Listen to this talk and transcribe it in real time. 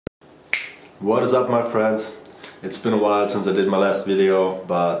What is up, my friends? It's been a while since I did my last video,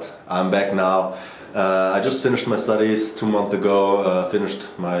 but I'm back now. I just finished my studies 2 months ago, finished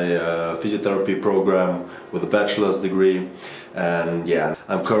my physiotherapy program with a bachelor's degree, and yeah,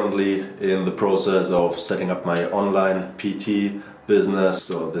 I'm currently in the process of setting up my online PT business,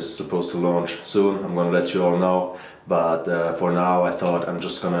 so this is supposed to launch soon. I'm gonna let you all know, but for now I thought I'm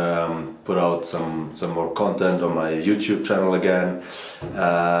just gonna put out some more content on my YouTube channel again.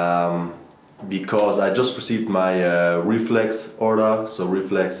 Because I just received my Reflex order. So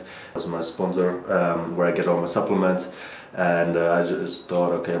Reflex is my sponsor, where I get all my supplements, and I just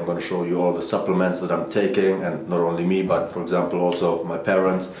thought, okay, I'm going to show you all the supplements that I'm taking, and not only me, but for example also my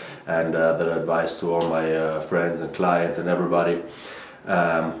parents, and that I advise to all my friends and clients and everybody,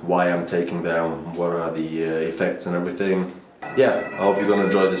 why I'm taking them, what are the effects and everything. Yeah, I hope you're going to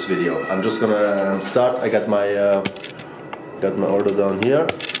enjoy this video. I'm just going to start. I got my order down here.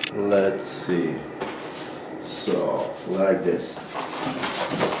 Let's see. So, like this.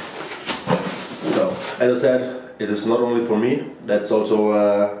 So, as I said, it is not only for me. That's also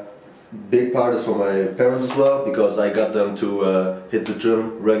a big part is for my parents as well, because I got them to hit the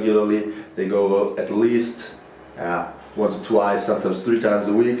gym regularly. They go at least once or twice, sometimes 3 times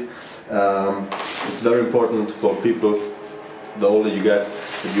a week. It's very important for people, the older you get,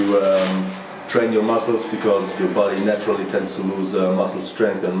 that you train your muscles, because your body naturally tends to lose muscle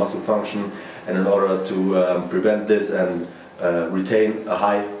strength and muscle function, and in order to prevent this and retain a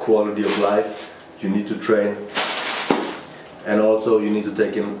high quality of life, you need to train, and also you need to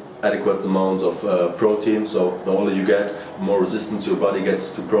take in adequate amounts of protein. So the older you get, the more resistance your body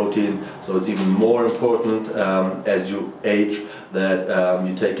gets to protein, so it's even more important as you age that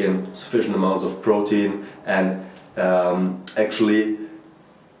you take in sufficient amounts of protein, and actually,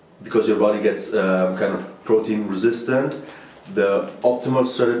 because your body gets kind of protein resistant, the optimal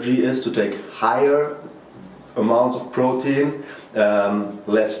strategy is to take higher amounts of protein,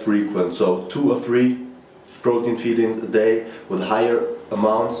 less frequent. So 2 or 3 protein feedings a day with higher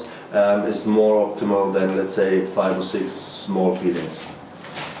amounts is more optimal than, let's say, 5 or 6 small feedings.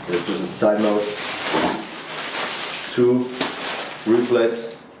 There's just a side note. 2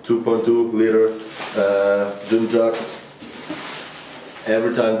 Reflex 2.2 liter gym jugs.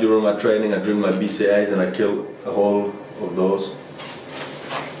 Every time during my training I drink my BCAAs and I kill a whole of those.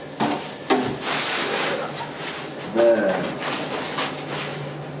 Then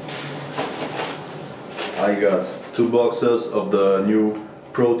I got 2 boxes of the new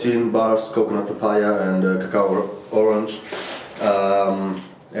protein bars, coconut papaya and cacao orange.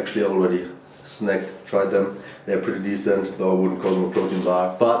 Actually I already tried them. They're pretty decent, though I wouldn't call them a protein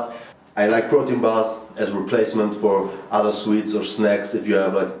bar. But I like protein bars as a replacement for other sweets or snacks. If you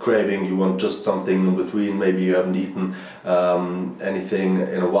have like a craving, you want just something in between, maybe you haven't eaten anything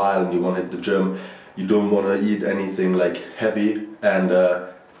in a while and you want to hit the gym, you don't want to eat anything like heavy, and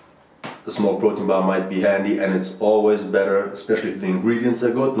a small protein bar might be handy. And it's always better, especially if the ingredients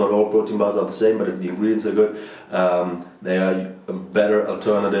are good. Not all protein bars are the same, but if the ingredients are good, they are a better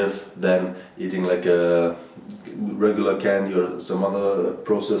alternative than eating like a regular candy or some other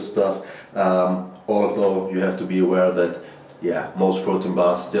processed stuff. Although you have to be aware that, yeah, most protein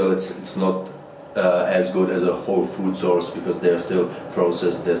bars still, it's not as good as a whole food source, because they are still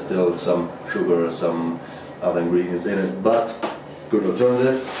processed. There's still some sugar or some other ingredients in it, but good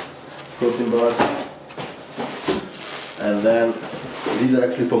alternative, protein bars. And then these are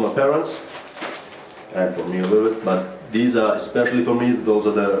actually for my parents and for me a little bit, but these are especially for me. Those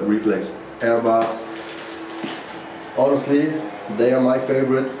are the Reflex Air Bars. Honestly, they are my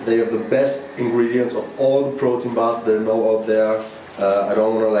favorite. They have the best ingredients of all the protein bars that I know out there. I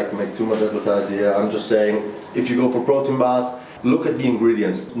don't want to like make too much advertising here. I'm just saying, if you go for protein bars, look at the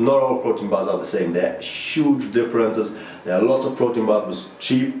ingredients. Not all protein bars are the same. There are huge differences. There are lots of protein bars with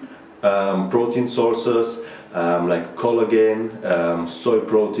cheap protein sources, like collagen, soy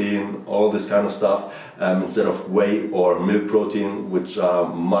protein, all this kind of stuff, instead of whey or milk protein, which are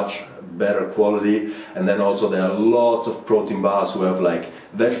much better quality. And then also there are lots of protein bars who have like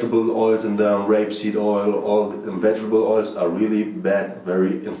vegetable oils in them, rapeseed oil. All the vegetable oils are really bad,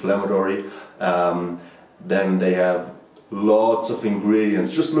 very inflammatory. Then they have lots of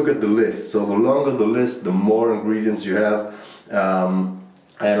ingredients. Just look at the list. So the longer the list, the more ingredients you have.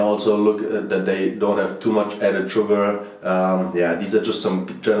 And also look that they don't have too much added sugar. Yeah, these are just some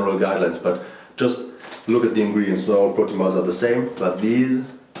general guidelines, but just look at the ingredients. So all protein bars are the same, but these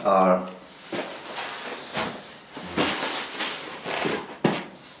are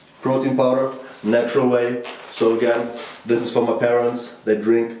protein powder, natural whey. So again, This is for my parents. They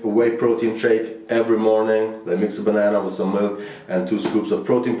drink a whey protein shake every morning. They mix a banana with some milk and 2 scoops of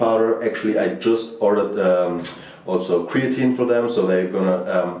protein powder. Actually, I just ordered also creatine for them, so they're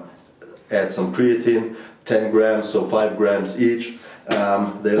gonna add some creatine, 10 grams, so 5 grams each.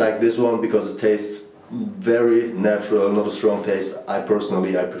 They like this one because it tastes very natural, not a strong taste. I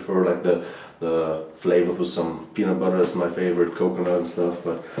prefer like the flavor with some peanut butter is my favorite, coconut and stuff,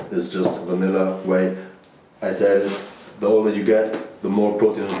 but this is just vanilla whey. I said it, the older you get, the more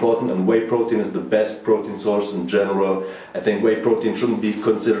protein is important, and whey protein is the best protein source in general. I think whey protein shouldn't be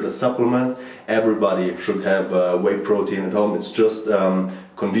considered a supplement. Everybody should have whey protein at home. It's just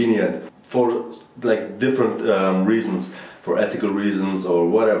convenient for like different reasons, for ethical reasons or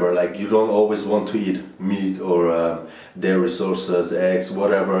whatever. Like you don't always want to eat meat or dairy sources, eggs,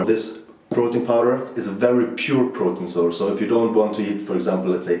 whatever. This protein powder is a very pure protein source. So if you don't want to eat, for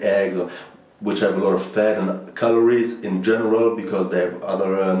example, let's say eggs, or which have a lot of fat and calories in general because they have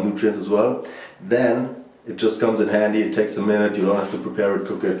other nutrients as well, then it just comes in handy. It takes a minute, you don't have to prepare it,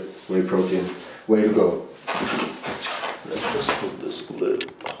 cook it. Whey protein, way to go. Let's just put this a little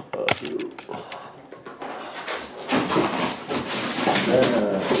here.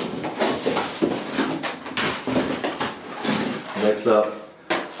 Next up,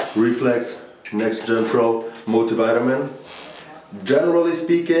 Reflex Next Gen Pro multivitamin. Generally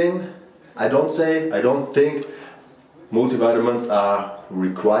speaking, I don't think multivitamins are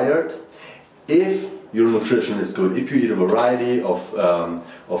required if your nutrition is good. If you eat a variety of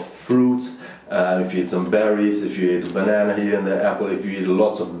fruits, if you eat some berries, if you eat a banana here and there, apple, if you eat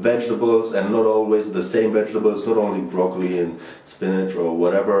lots of vegetables and not always the same vegetables, not only broccoli and spinach or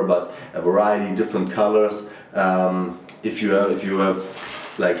whatever, but a variety, different colors. If you have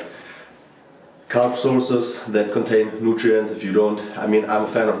like carb sources that contain nutrients, if you don't, I mean, I'm a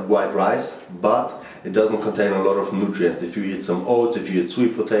fan of white rice, but it doesn't contain a lot of nutrients. If you eat some oats, if you eat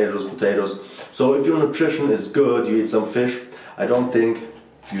sweet potatoes. So if your nutrition is good, you eat some fish, I don't think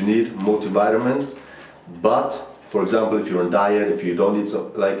you need multivitamins. But for example, if you're on diet, if you don't eat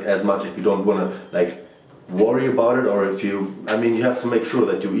like as much, if you don't want to like worry about it, or if you, I mean, you have to make sure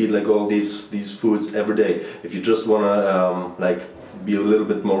that you eat like all these foods every day. If you just want to like be a little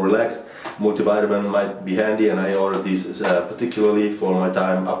bit more relaxed, multivitamin might be handy, and I ordered these particularly for my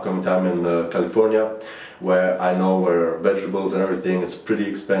upcoming time in California, where I know where vegetables and everything is pretty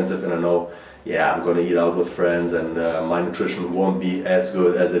expensive, and I know, yeah, I'm gonna eat out with friends, and my nutrition won't be as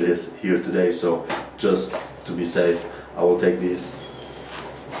good as it is here today. So just to be safe, I will take these.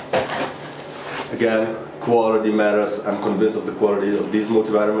 Again, quality matters. I'm convinced of the quality of these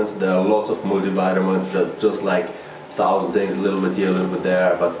multivitamins. There are lots of multivitamins, just like 1,000 things, a little bit here, a little bit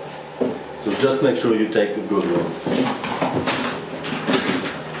there, but so just make sure you take a good one.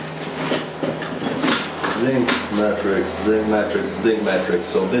 Zinc matrix, zinc matrix, zinc matrix.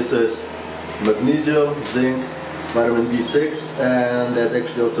 So this is magnesium, zinc, vitamin B6, and there's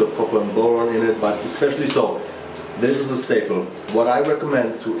actually also copper and boron in it, but especially so, this is a staple. What I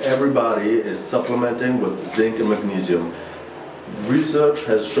recommend to everybody is supplementing with zinc and magnesium. Research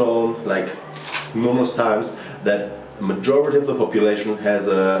has shown like numerous times that the majority of the population has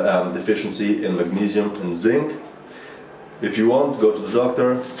a deficiency in magnesium and zinc. If you want, go to the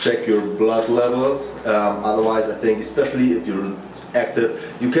doctor, check your blood levels. Otherwise, I think, especially if you're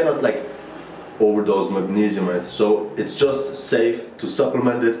active, you cannot like overdose magnesium in it. So it's just safe to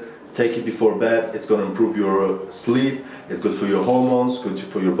supplement it. Take it before bed. It's going to improve your sleep. It's good for your hormones, good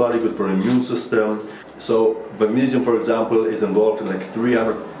for your body, good for your immune system. So magnesium, for example, is involved in like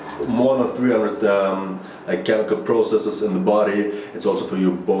more than 300 like chemical processes in the body. It's also for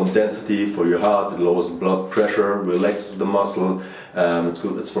your bone density, for your heart. It lowers blood pressure, relaxes the muscle. It's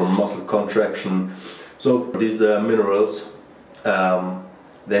good. It's for muscle contraction. So these minerals,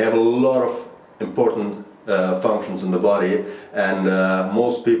 they have a lot of important functions in the body, and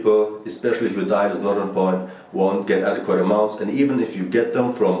most people, especially if your diet is not on point, won't get adequate amounts. And even if you get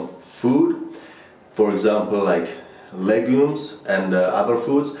them from food, for example, like legumes and other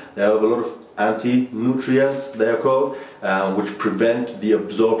foods, they have a lot of anti-nutrients, they are called, which prevent the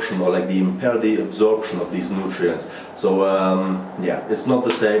absorption, or like impair the absorption of these nutrients. So yeah, it's not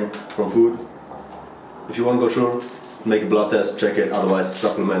the same from food. If you want to go sure, make a blood test, check it, otherwise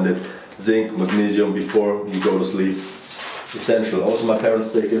supplement it. Zinc, magnesium before you go to sleep, essential. Also my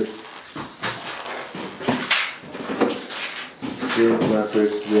parents take it. Zinc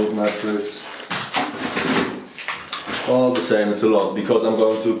matrix. All the same, it's a lot, because I'm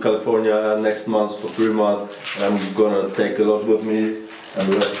going to California next month for 3 months, and I'm gonna take a lot with me, and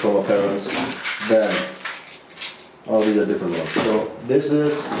the rest from my parents. Then all these are different ones. So this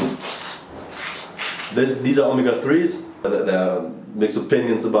is These are omega-3s. There are mixed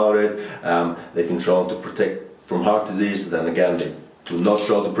opinions about it. They've been shown to protect from heart disease. Then again, they do not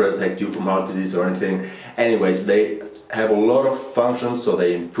show to protect you from heart disease or anything. Anyways, they have a lot of functions, so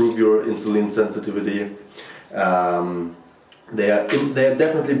they improve your insulin sensitivity. They are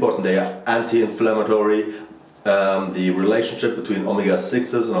definitely important. They are anti-inflammatory. The relationship between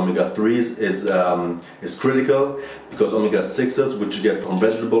omega-6s and omega-3s is critical, because omega-6s, which you get from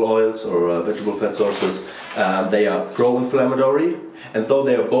vegetable oils or vegetable fat sources, they are pro-inflammatory, and though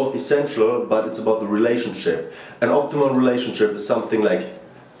they are both essential, but it's about the relationship. An optimal relationship is something like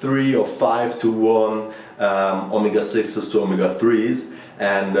 3 or 5 to 1 omega-6s to omega-3s,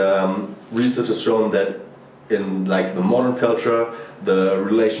 and research has shown that in like the modern culture, the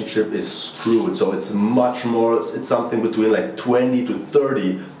relationship is screwed, so it's much more, it's something between like 20 to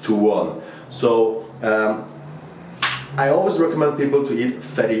 30 to 1. So I always recommend people to eat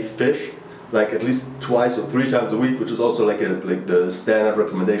fatty fish, like at least 2 or 3 times a week, which is also like the standard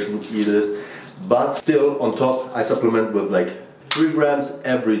recommendation to eat this. But still, on top, I supplement with like 3 grams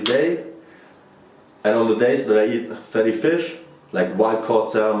every day, and on the days that I eat fatty fish, like wild caught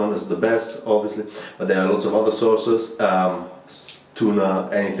salmon is the best, obviously, but there are lots of other sources, tuna,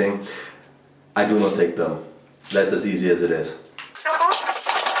 anything. I do not take them. That's as easy as it is.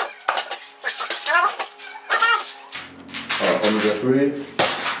 Omega-3.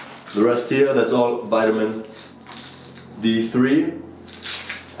 The rest here, that's all vitamin D3.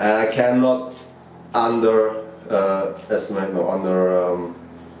 And I cannot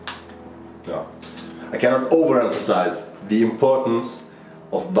I cannot overemphasize the importance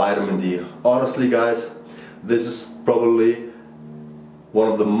of vitamin D. Honestly, guys, this is probably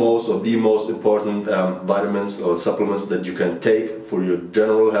one of the most important vitamins or supplements that you can take for your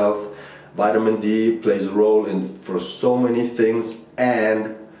general health. Vitamin D plays a role for so many things,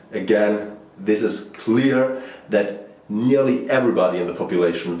 and again, this is clear that nearly everybody in the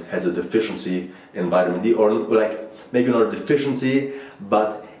population has a deficiency in vitamin D, or like maybe not a deficiency,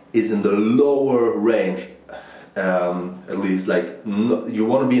 but is in the lower range. At least like you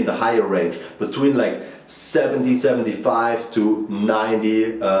want to be in the higher range, between like 70, 75 to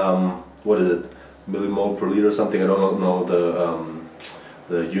 90 what is it, millimole per liter or something. I don't know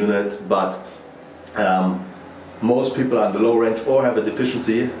the unit, but most people are in the low range or have a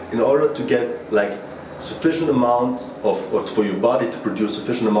deficiency. In order to get like sufficient amount of, or for your body to produce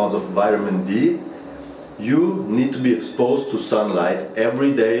sufficient amount of vitamin D, you need to be exposed to sunlight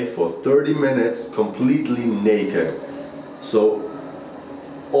every day for 30 minutes completely naked. So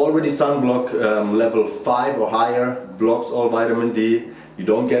already sunblock level 5 or higher blocks all vitamin D. You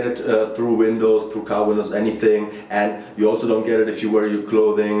don't get it through windows, through car windows, anything, and you also don't get it if you wear your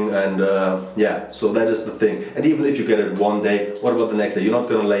clothing, and yeah, so that is the thing. And even if you get it one day, what about the next day? You're not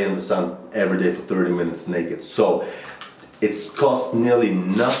going to lay in the sun every day for 30 minutes naked. So it costs nearly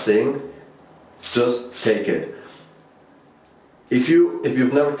nothing. Just take it. If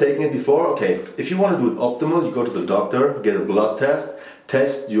you've never taken it before, okay. If you want to do it optimal, you go to the doctor, get a blood test,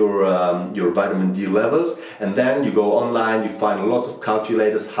 test your vitamin D levels, and then you go online. You find a lot of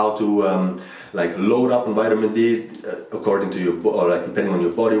calculators how to like load up on vitamin D according to your, or like depending on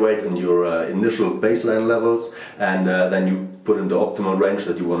your body weight and your initial baseline levels, and then you put in the optimal range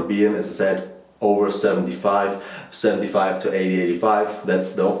that you want to be in. As I said, over 75 to 80, 85,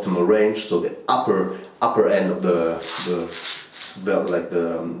 that's the optimal range, so the upper end of the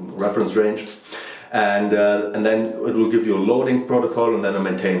reference range, and then it will give you a loading protocol and then a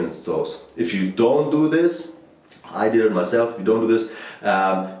maintenance dose. If you don't do this, I did it myself, if you don't do this,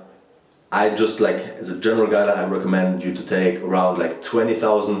 I just, like, as a general guideline, I recommend you to take around like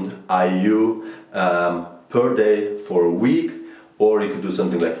 20,000 IU per day for a week. Or you could do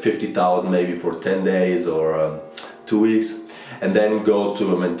something like 50,000 maybe for 10 days or 2 weeks, and then go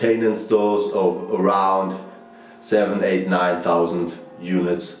to a maintenance dose of around 7, 8, 9,000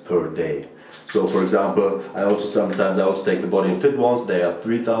 units per day. So for example, I also take the Body and Fit ones. They are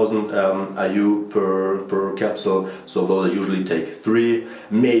 3,000 IU per capsule, so those I usually take 3.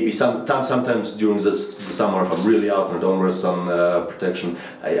 Maybe sometimes during the summer, if I'm really out and I don't wear sun protection,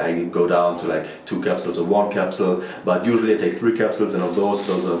 I go down to like 2 capsules or 1 capsule, but usually I take 3 capsules, and of those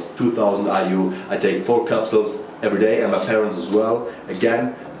are 2,000 IU. I take 4 capsules every day, and my parents as well,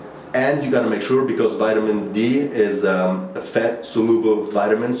 again. And you gotta make sure, because vitamin D is a fat soluble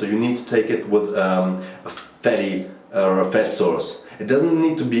vitamin, so you need to take it with a fatty or a fat source. It doesn't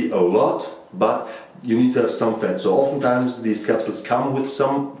need to be a lot, but you need to have some fat. So oftentimes these capsules come with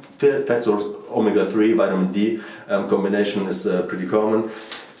some fat source. Omega-3 vitamin D combination is pretty common.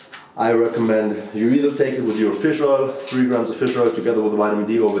 I recommend you either take it with your fish oil, 3 grams of fish oil together with vitamin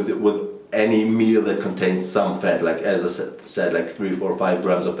D, or with any meal that contains some fat, like as I said, like 3, 4, 5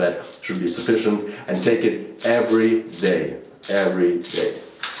 grams of fat should be sufficient, and take it every day. Every day.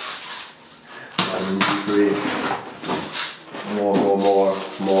 1, 2, 3.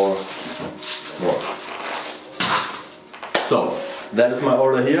 More. So that is my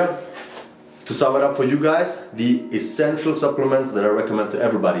order here. To sum it up for you guys, the essential supplements that I recommend to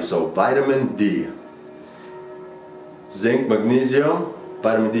everybody. So vitamin D, zinc, magnesium.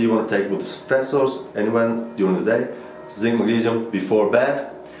 Vitamin D you want to take with this fat source anywhere during the day. Zinc, magnesium before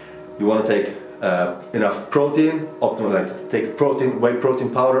bed. You want to take enough protein, optimal, like take protein, whey protein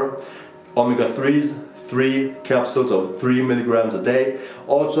powder, omega-3s, 3 capsules of 3 milligrams a day.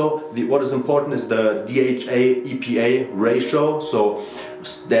 Also, what is important is the DHA-EPA ratio. So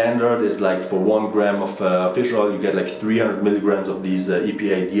standard is like for 1 gram of fish oil, you get like 300 milligrams of these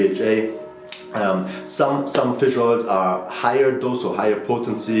EPA, DHA. Some fish oils are higher dose or higher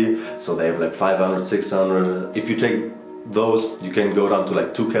potency, so they have like 500, 600. If you take those, you can go down to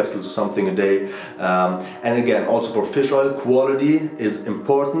like 2 capsules or something a day. And again, also for fish oil, quality is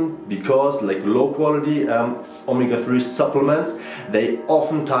important, because like low quality omega-3 supplements, they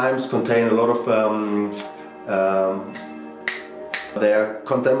oftentimes contain a lot of they are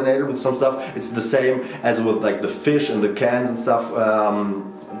contaminated with some stuff. It's the same as with like the fish and the cans and stuff,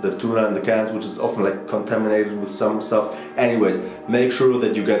 the tuna in the cans, which is often like contaminated with some stuff. Anyways, make sure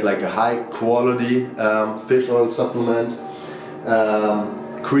that you get like a high quality fish oil supplement.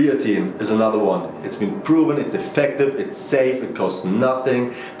 Creatine is another one. It's been proven, it's effective, it's safe, it costs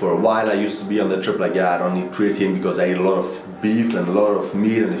nothing. For a while I used to be on the trip like, yeah, I don't need creatine because I eat a lot of beef and a lot of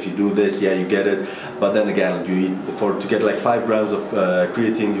meat, and if you do this, yeah, you get it. But then again, you eat, to get like 5 grams of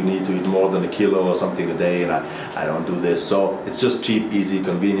creatine, you need to eat more than 1 kilo or something a day, and I don't do this. So it's just cheap, easy,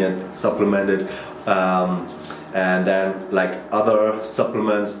 convenient, supplemented. And then like other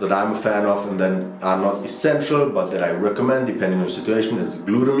supplements that I'm a fan of and then are not essential but that I recommend depending on your situation is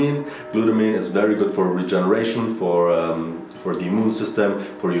glutamine. Glutamine is very good for regeneration, for the immune system,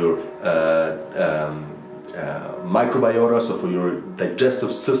 for your microbiota, so for your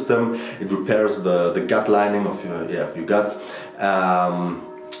digestive system. It repairs the gut lining of your gut.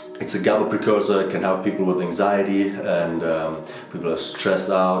 It's a GABA precursor. It can help people with anxiety and people are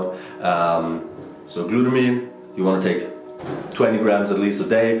stressed out. So glutamine, you want to take 20 grams at least a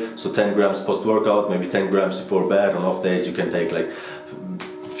day, so 10 grams post-workout, maybe 10 grams before bed. On off days you can take like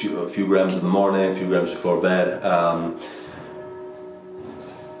a few grams in the morning, a few grams before bed.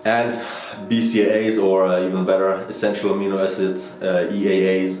 And BCAAs, or even better, essential amino acids,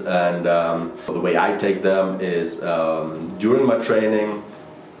 EAAs, and the way I take them is during my training.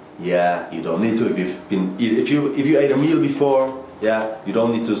 Yeah, you don't need to. If you ate a meal before, yeah, you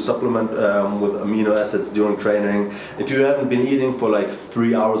don't need to supplement with amino acids during training. If you haven't been eating for like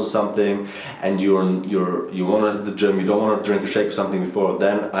 3 hours or something, and you want to hit the gym, you don't want to drink a shake or something before,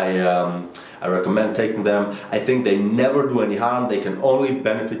 then I recommend taking them. I think they never do any harm. They can only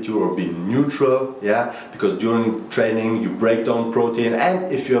benefit you or be neutral, yeah, because during training you break down protein,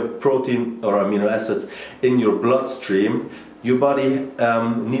 and if you have protein or amino acids in your bloodstream, your body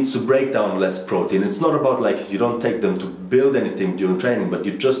needs to break down less protein. It's not about like, you don't take them to build anything during training, but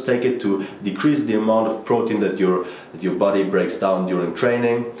you just take it to decrease the amount of protein that your body breaks down during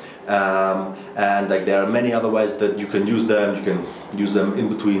training. And like there are many other ways that you can use them. You can use them in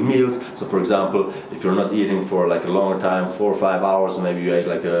between meals. So for example, if you're not eating for like a longer time, 4 or 5 hours, and maybe you ate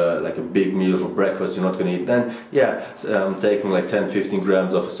like a big meal for breakfast, you're not going to eat, then yeah, taking like 10-15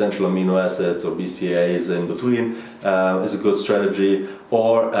 grams of essential amino acids or BCAAs in between is a good strategy.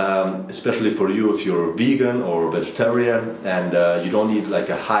 Or especially for you if you're vegan or vegetarian and you don't need like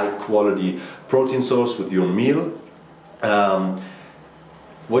a high quality protein source with your meal.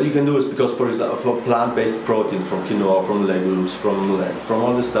 What you can do is, because for example for plant-based protein, from quinoa, from legumes, from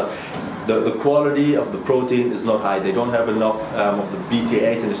all this stuff, the quality of the protein is not high. They don't have enough of the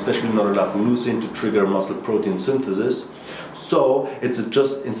BCAAs, and especially not enough leucine to trigger muscle protein synthesis. So it's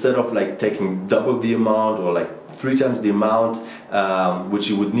just, instead of like taking double the amount or like 3 times the amount which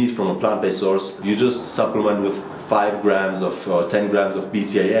you would need from a plant-based source, you just supplement with 5 grams of 10 grams of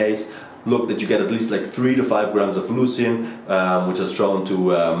BCAAs. Look that you get at least like 3 to 5 grams of leucine, which is shown to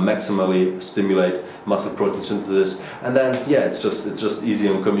maximally stimulate muscle protein synthesis. And then yeah, it's just easy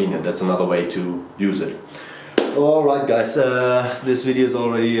and convenient. That's another way to use it. Alright guys, this video is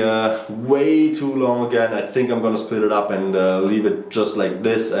already way too long again. I think I'm gonna split it up and leave it just like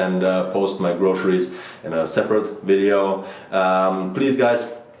this and post my groceries in a separate video. Please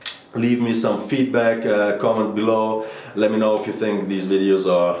guys, leave me some feedback, comment below. Let me know if you think these videos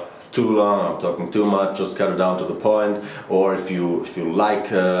are too long, I'm talking too much, just cut it down to the point. Or if you like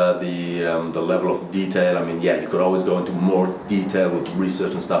the level of detail, I mean, yeah, you could always go into more detail with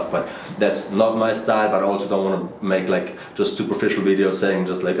research and stuff, but that's not my style. But I also don't want to make like just superficial videos saying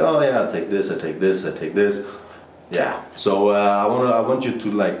just like, oh yeah, I take this, I take this, I take this. Yeah, so I want you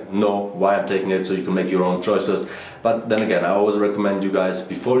to like know why I'm taking it, so you can make your own choices. But then again, I always recommend you guys,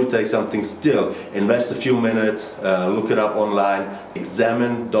 before you take something, still invest a few minutes, look it up online.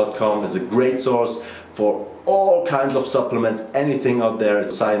 Examine.com is a great source for all kinds of supplements, anything out there.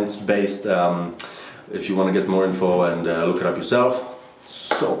 It's science-based, if you want to get more info and look it up yourself.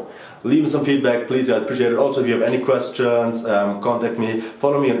 So leave me some feedback, please, I appreciate it. Also, if you have any questions, contact me.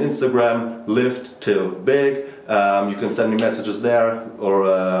 Follow me on Instagram, lift-till-big. You can send me messages there, or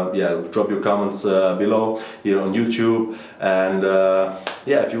yeah, drop your comments below here on YouTube. And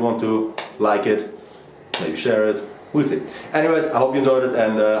yeah, if you want to like it, maybe share it, we'll see. Anyways, I hope you enjoyed it,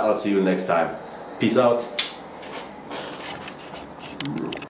 and I'll see you next time. Peace out.